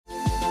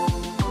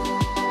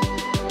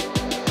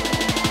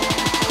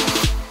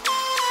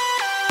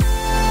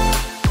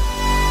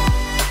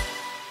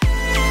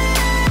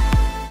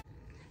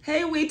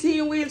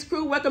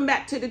welcome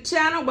back to the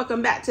channel.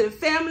 Welcome back to the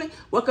family.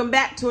 Welcome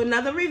back to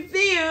another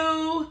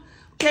review.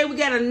 Okay, we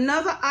got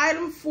another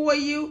item for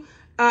you.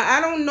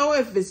 I don't know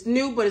if it's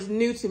new, but it's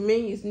new to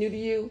me. It's new to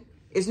you.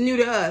 It's new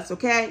to us,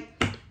 okay?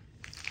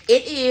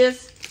 It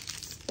is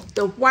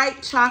the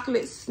white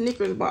chocolate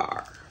Snickers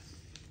bar.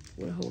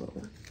 Well, hold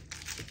on.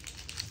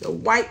 The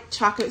white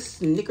chocolate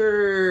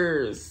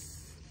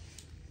Snickers.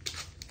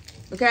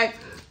 Okay.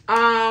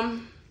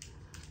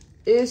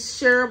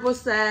 It's shareable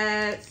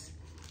size.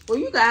 Well,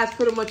 you guys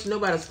pretty much know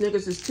about a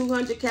Snickers. It's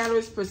 200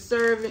 calories per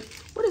serving.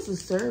 What is a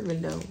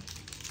serving, though?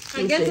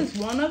 I guess it's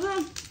one of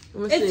them.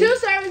 It's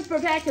 2 servings per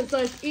packet, so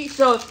it's each.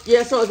 So,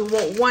 yeah, so it's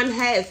one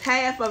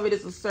half of it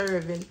is a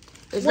serving.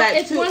 It's well,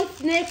 like it's 1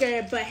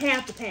 Snicker, but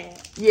half the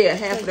pack. Yeah,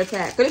 half of the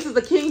pack. Because this is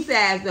the king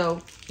size,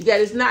 though. You got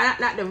it's not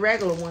the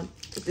regular one.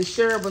 It's the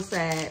shareable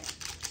size.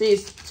 See,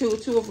 it's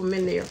two of them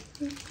in there.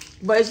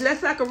 But it's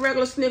less like a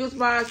regular Snickers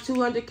bar. It's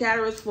 200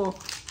 calories for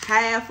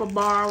half a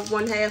bar,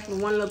 one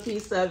little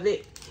piece of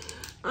it.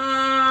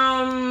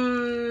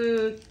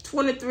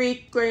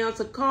 23 grams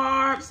of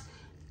carbs,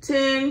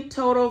 10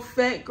 total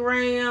fat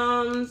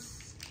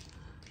grams,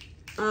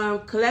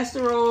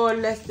 cholesterol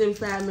less than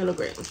 5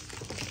 milligrams.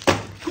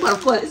 Well,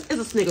 of course, it's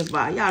a Snickers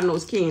bar. Y'all know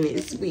it's candy.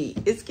 It's sweet.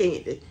 It's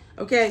candy.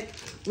 Okay,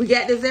 we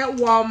got this at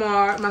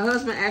Walmart. My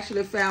husband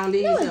actually found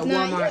these at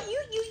Walmart.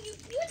 You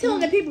telling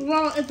the people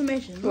wrong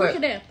information. Look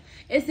at that.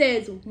 It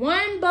says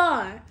 1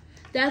 bar.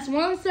 That's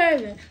 1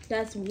 serving.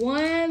 That's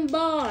 1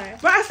 bar.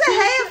 But I said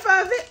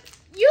half of it.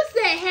 You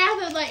said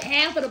half of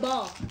half of the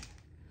bar.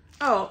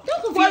 Oh,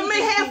 what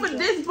mean half of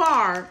this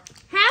bar?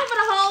 Half of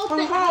the whole thing.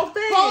 The whole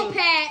thing. Whole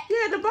pack.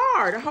 Yeah, the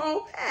bar, the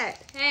whole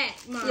pack. Pack,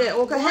 Mom. Yeah,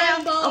 okay.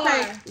 1 bar.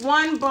 Okay,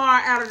 1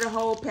 bar out of the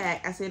whole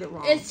pack. I said it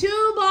wrong. It's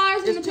 2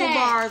 bars in the pack. It's 2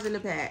 bars in the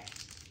pack.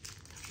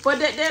 But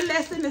they're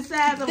less than the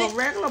size of a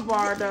regular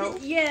bar, though.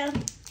 Yeah.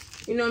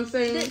 You know what I'm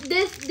saying?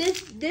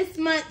 This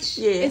much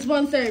is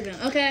 1 serving,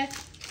 okay?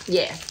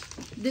 Yeah.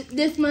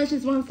 This much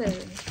is 1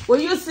 serving.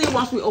 Well, you'll see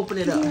once we open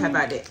it up. How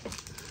about that?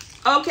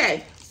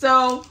 Okay,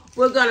 so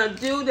we're gonna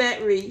do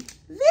that review.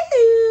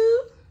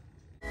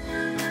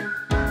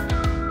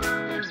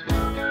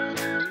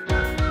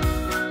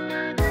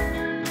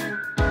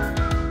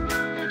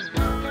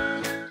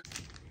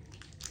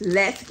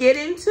 Let's get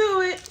into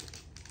it.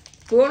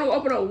 We're gonna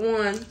open up 1.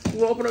 You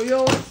wanna open up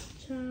yours?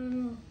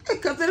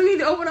 Because they need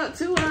to open up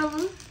 2 of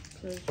them.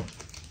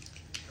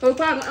 We're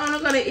probably only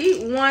gonna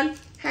eat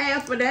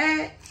 1/2 of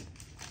that.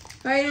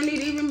 I don't need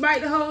to even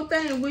bite the whole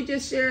thing. We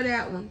just share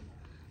that one.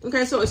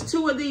 Okay, so it's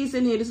 2 of these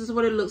in here. This is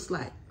what it looks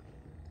like.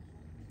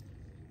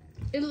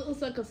 It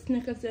looks like a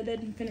Snickers that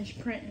didn't finish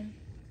printing.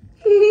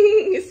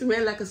 It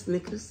smells like a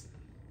Snickers.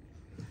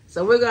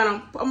 So I'm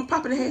gonna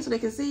pop it in the hand so they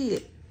can see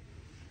it.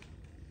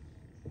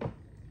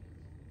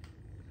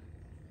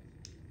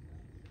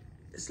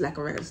 It's like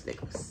a regular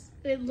Snickers.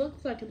 It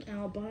looks like an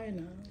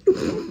albino.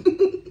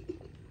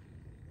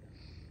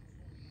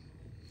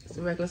 It's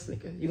a regular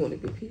Snickers. You want a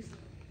big piece?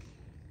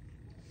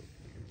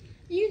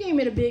 You gave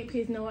me the big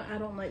piece. No, I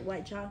don't like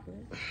white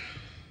chocolate.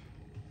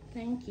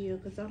 Thank you,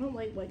 because I don't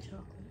like white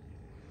chocolate.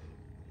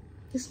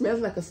 It smells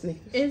like a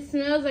Snickers. It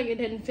smells like it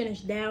didn't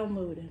finish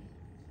downloading.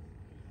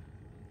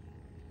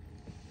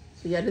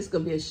 So yeah, this is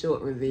gonna be a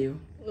short review.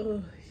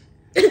 Ugh.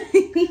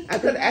 I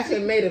could have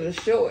actually made it a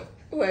short.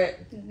 What?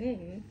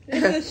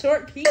 It's a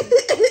short piece.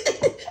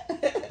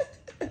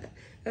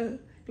 We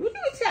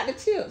didn't tap the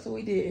chips, so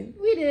we didn't.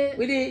 We did.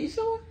 We did. You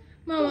sure?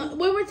 Mama,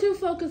 we were too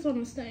focused on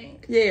the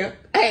stink. Yeah.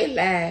 I ain't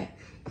lie.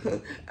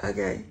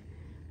 Okay.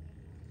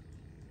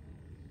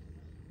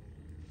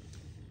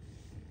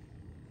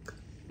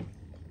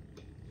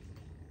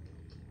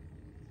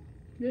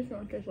 This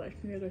don't taste like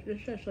Snickers.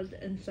 This tastes like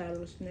the inside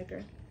of a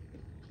Snicker.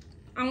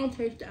 I don't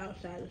taste the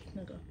outside of a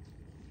Snicker.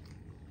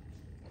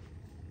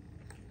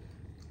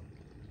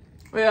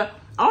 Well,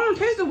 I don't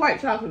taste the white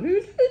chocolate. Do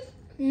you taste?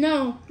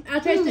 No, I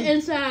taste the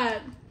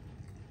inside.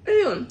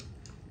 Ew.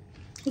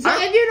 So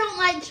if you don't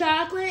like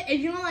chocolate, if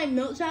you don't like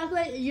milk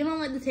chocolate, if you don't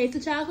like the taste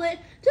of chocolate,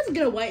 just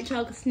get a white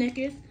chocolate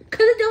Snickers.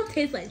 Because it don't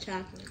taste like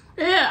chocolate.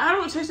 Yeah, I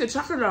don't taste the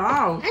chocolate at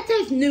all. I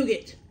taste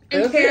nougat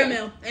and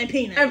caramel and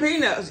peanuts. And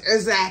peanuts,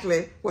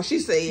 exactly what she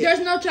said.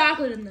 There's no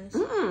chocolate in this.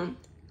 I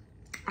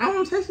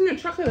don't taste any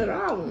chocolate at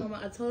all.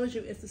 Mama, I told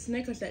you, it's the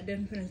Snickers that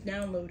didn't finish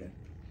downloading.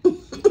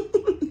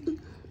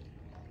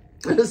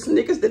 The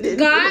Snickers that didn't.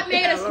 God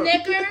made a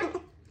Snicker,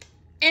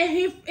 and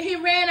he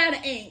ran out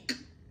of ink.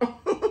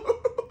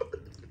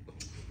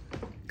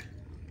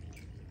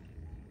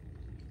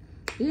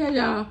 Yeah,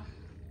 y'all.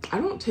 I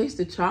don't taste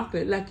the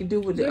chocolate like you do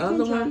with the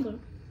other one.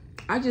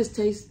 I just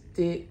taste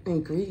the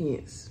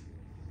ingredients.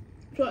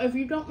 So if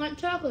you don't like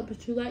chocolate,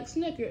 but you like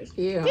Snickers,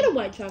 yeah, get a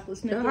white chocolate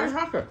Snickers. White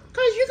chocolate.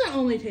 Because you can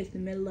only taste the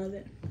middle of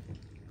it.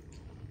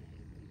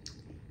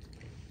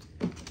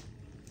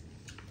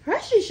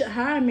 Hershey should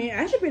hire me.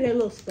 I should be their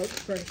little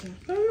spokesperson.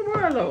 Tell me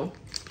where though.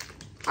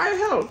 I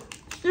help.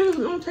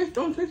 Don't taste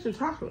the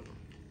chocolate.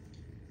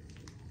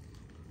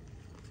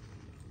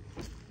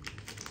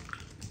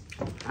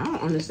 I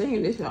don't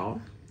understand this,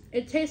 y'all.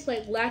 It tastes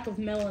like lack of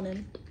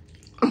melanin.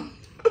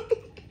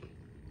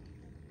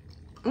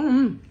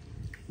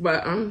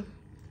 But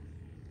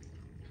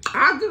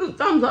I'll give it a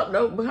thumbs up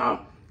though because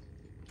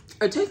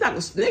it tastes like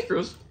a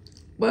Snickers,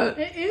 but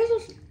It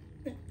is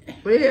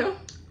yeah,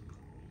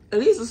 it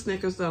is a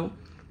Snickers though,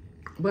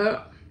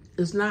 but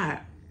it's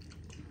not.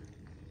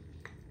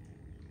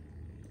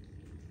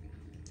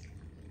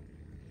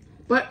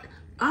 But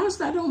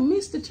honestly, I don't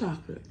miss the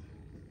chocolate.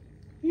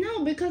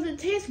 No, because it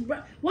tastes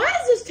right. Why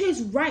does this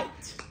taste right?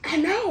 I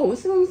know,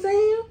 see what I'm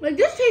saying? Like,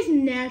 this tastes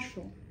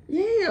natural.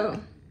 Yeah.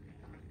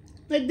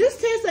 Like, this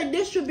tastes like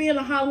this should be in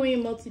a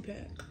Halloween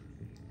multi-pack.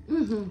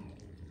 It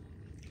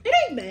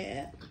ain't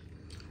bad.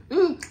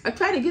 I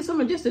tried to get some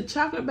of just the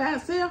chocolate by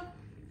itself.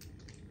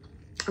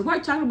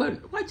 White chocolate,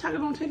 but white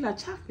chocolate don't taste like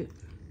chocolate.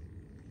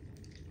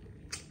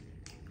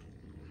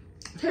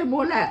 Taste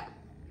more like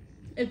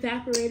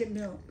Evaporated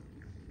milk.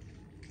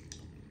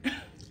 I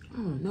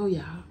don't know,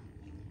 y'all.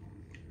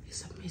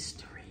 It's a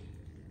mystery.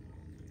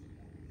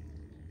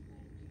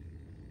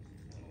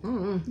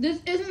 This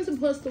isn't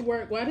supposed to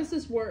work. Why does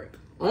this work?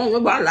 I don't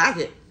know, but I like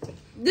it.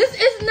 This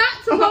is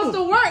not supposed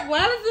to work.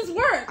 Why does this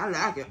work? I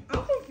like it.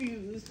 I'm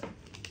confused.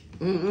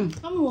 Thumbs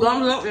I'm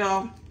lost. up,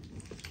 y'all.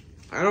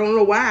 I don't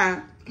know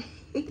why,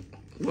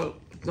 but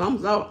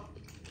thumbs up.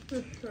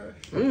 For sure.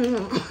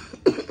 Mm.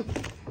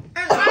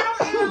 And I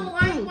don't even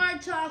like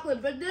white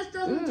chocolate, but this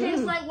doesn't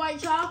taste like white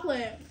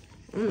chocolate.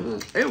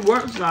 It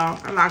works, y'all.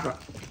 I like it.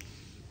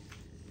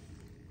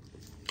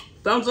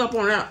 Thumbs up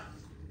on that.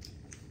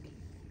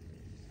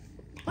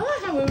 I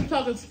like how we were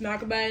talking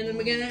smack about it in the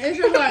beginning. It's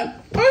just like,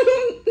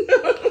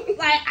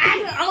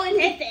 I can only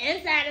taste the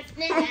inside of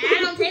Snickers. I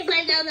don't taste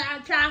like those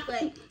are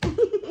chocolate.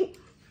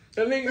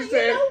 And then you But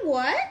said, you know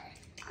what?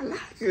 I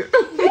like it.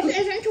 This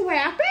isn't too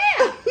bad.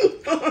 You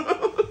know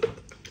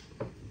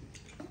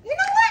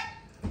what?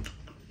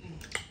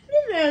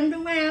 This isn't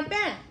too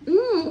bad.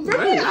 For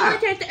me, I only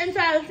taste the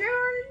inside of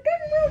Snickers. It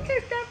doesn't really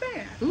taste that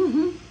bad.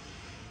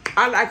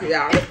 I like it,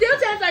 y'all. It still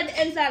tastes like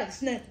the inside of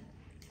Snickers.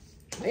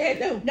 Yeah, it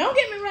do. Don't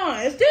get me wrong.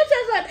 It still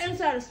tastes like the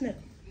inside of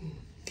Snickers.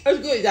 It's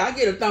good, y'all. I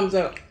get a thumbs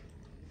up.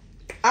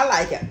 I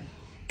like it.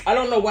 I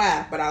don't know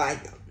why, but I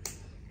like it.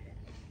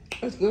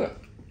 It's good.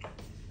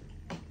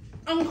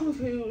 I'm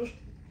confused.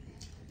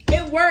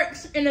 It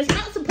works, and it's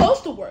not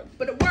supposed to work,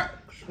 but it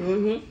works.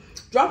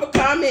 Drop a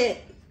comment.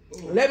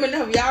 Let me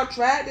know if y'all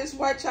tried this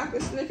white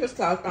chocolate Snickers,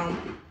 cause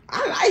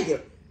I like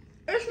it.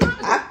 It's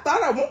not. I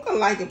thought I wasn't gonna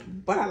like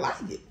it, but I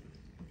like it.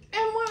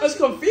 And what, It's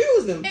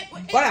confusing,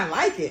 but I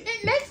like it.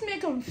 It makes me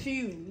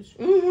confused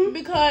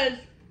because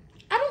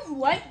I don't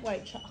like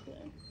white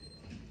chocolate.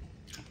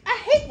 I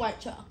hate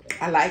white chocolate.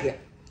 I like it.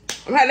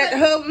 I'm gonna let the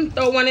husband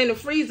throw one in the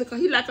freezer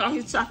because he likes all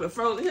his chocolate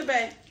frozen. Here,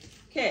 babe.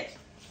 Catch.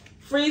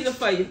 Freezer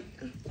for you.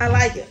 I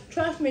like it.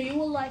 Trust me, you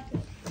will like it.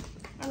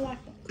 I like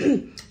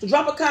it.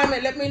 Drop a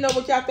comment. Let me know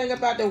what y'all think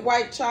about the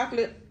white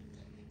chocolate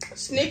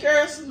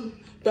Snickers.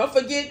 Don't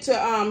forget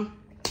to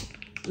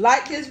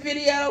like this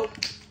video,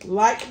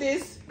 like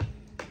this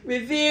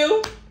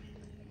review,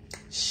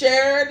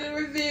 share the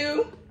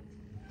review,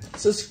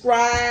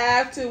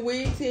 subscribe to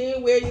We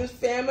Team Williams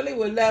Family.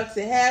 We'd love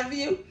to have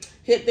you.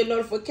 Hit the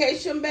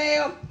notification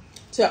bell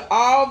to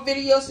all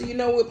videos so you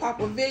know we'll pop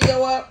a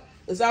video up.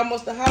 It's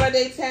almost the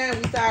holiday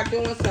time. We start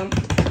doing some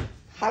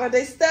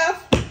holiday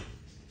stuff.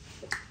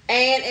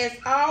 And as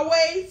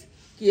always,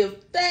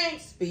 give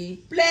thanks,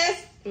 be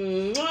blessed.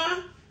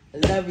 Mwah.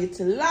 Love you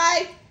to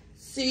life.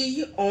 See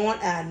you on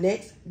our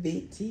next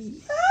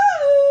video.